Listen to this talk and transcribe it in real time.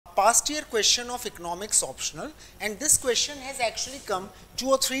past year question of economics optional, and this question has actually come 2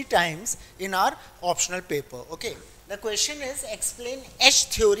 or 3 times in our optional paper. Okay, the question is explain H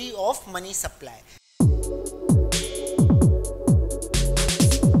theory of money supply.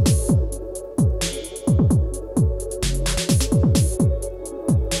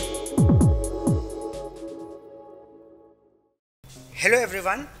 Hello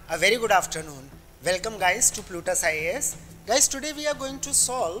everyone, a very good afternoon. Welcome guys to Plutus IAS. Guys, today we are going to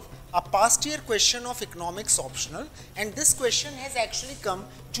solve a past year question of economics optional, and this question has actually come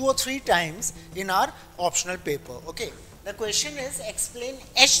 2 or 3 times in our optional paper. Okay, the question is explain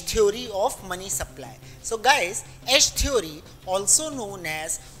H theory of money supply. So guys, H theory, also known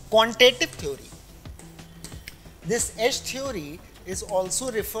as quantitative theory. This H theory is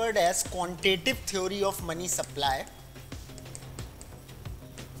also referred as quantitative theory of money supply,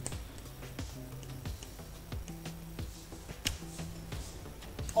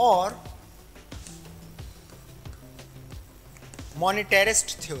 or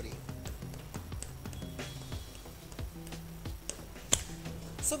monetarist theory.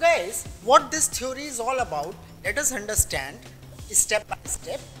 So guys, what this theory is all about, let us understand step by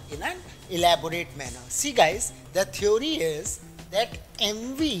step in an elaborate manner. See guys, the theory is that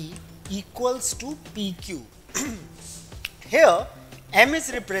MV equals to PQ. Here M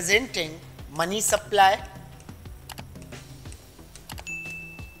is representing money supply,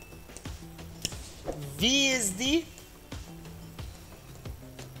 V is the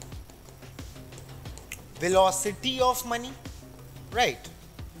velocity of money, right?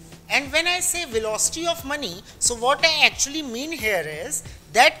 And when I say velocity of money, so what I actually mean here is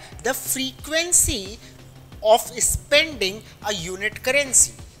that the frequency of spending a unit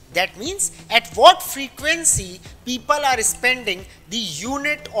currency. That means at what frequency people are spending the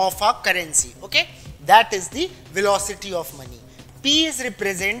unit of a currency. Okay, that is the velocity of money. P is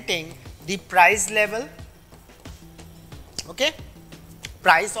representing the price level, okay,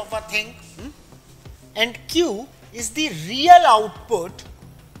 price of a thing, and Q is the real output.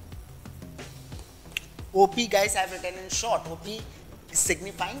 OP guys I have written in short, OP is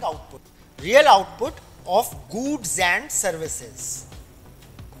signifying output, real output of goods and services.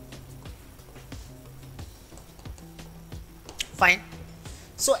 Fine.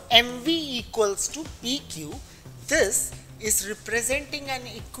 So MV equals to PQ. This is representing an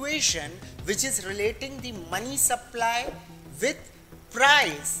equation which is relating the money supply with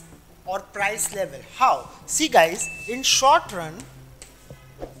price or price level. How? See guys, in short run,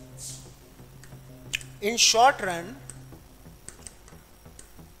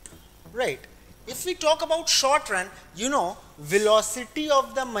 right, if we talk about short run, you know, velocity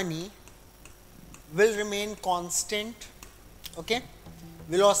of the money will remain constant. Okay,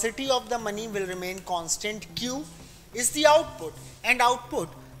 velocity of the money will remain constant. Q is the output, and output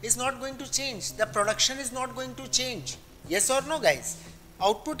is not going to change. The production is not going to change. Yes or no guys?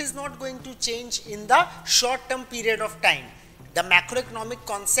 Output is not going to change in the short term period of time. The macroeconomic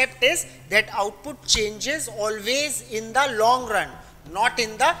concept is that output changes always in the long run, not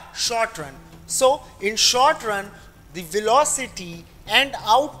in the short run. So in short run, the velocity and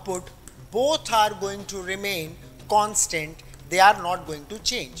output both are going to remain constant. They are not going to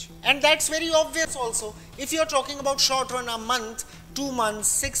change, and that's very obvious also. If you are talking about short run, a month, 2 months,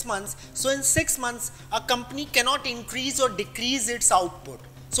 6 months, so in 6 months a company cannot increase or decrease its output.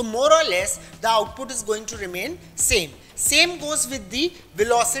 So more or less the output is going to remain same. Same goes with the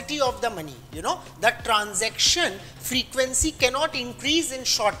velocity of the money. You know, the transaction frequency cannot increase in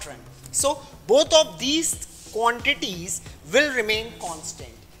short run. So both of these quantities will remain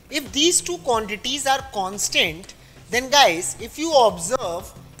constant. If these two quantities are constant, then guys, if you observe,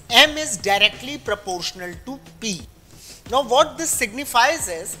 M is directly proportional to P. Now what this signifies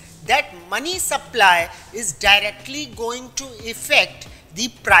is that money supply is directly going to affect the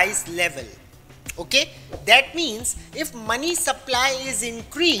price level. Okay, that means if money supply is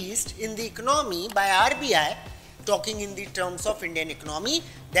increased in the economy by RBI, talking in the terms of Indian economy,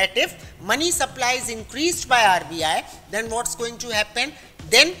 that if money supply is increased by RBI, then what's going to happen?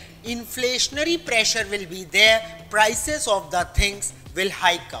 Then inflationary pressure will be there, prices of the things will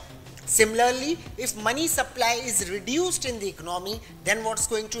hike up. Similarly, if money supply is reduced in the economy, then what's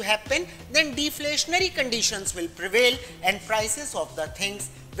going to happen? Then deflationary conditions will prevail and prices of the things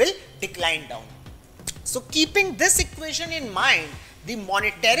will decline down. So keeping this equation in mind, the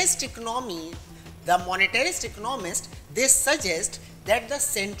monetarist economist, they suggest that the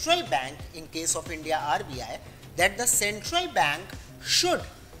central bank, in case of India RBI, that the central bank should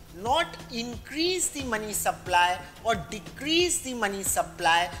not increase the money supply or decrease the money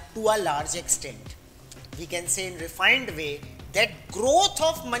supply to a large extent. We can say in refined way that growth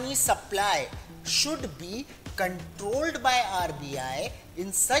of money supply should be controlled by RBI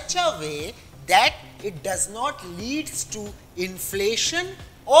in such a way that it does not lead to inflation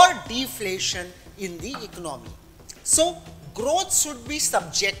or deflation in the economy. So growth should be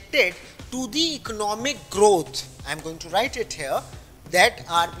subjected to the economic growth. I am going to write it here, that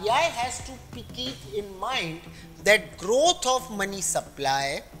RBI has to keep in mind that growth of money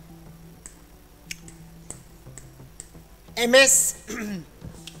supply, MS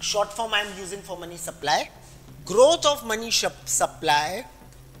short form I am using for money supply, growth of money supply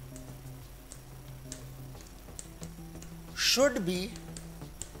should be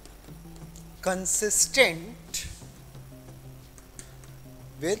consistent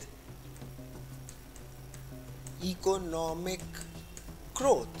with economic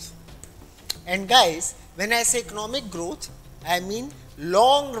growth. And guys, when I say economic growth, I mean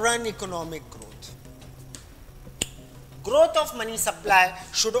long run economic growth. Growth of money supply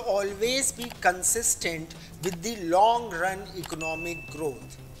should always be consistent with the long run economic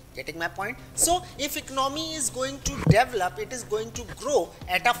growth. Getting my point? So if economy is going to develop, it is going to grow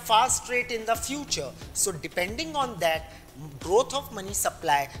at a fast rate in the future. So depending on that, growth of money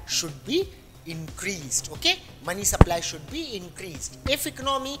supply should be increased. Okay, money supply should be increased. If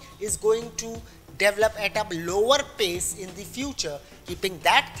economy is going to develop at a lower pace in the future, keeping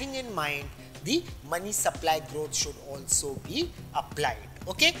that thing in mind, the money supply growth should also be applied.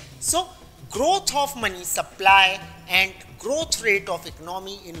 Okay, so growth of money supply and growth rate of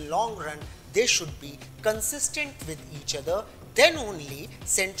economy in long run, they should be consistent with each other. Then only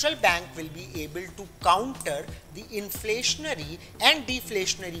central bank will be able to counter the inflationary and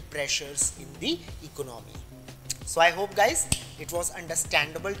deflationary pressures in the economy. So I hope guys it was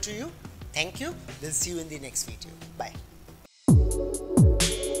understandable to you. Thank you. We'll see you in the next video. Bye.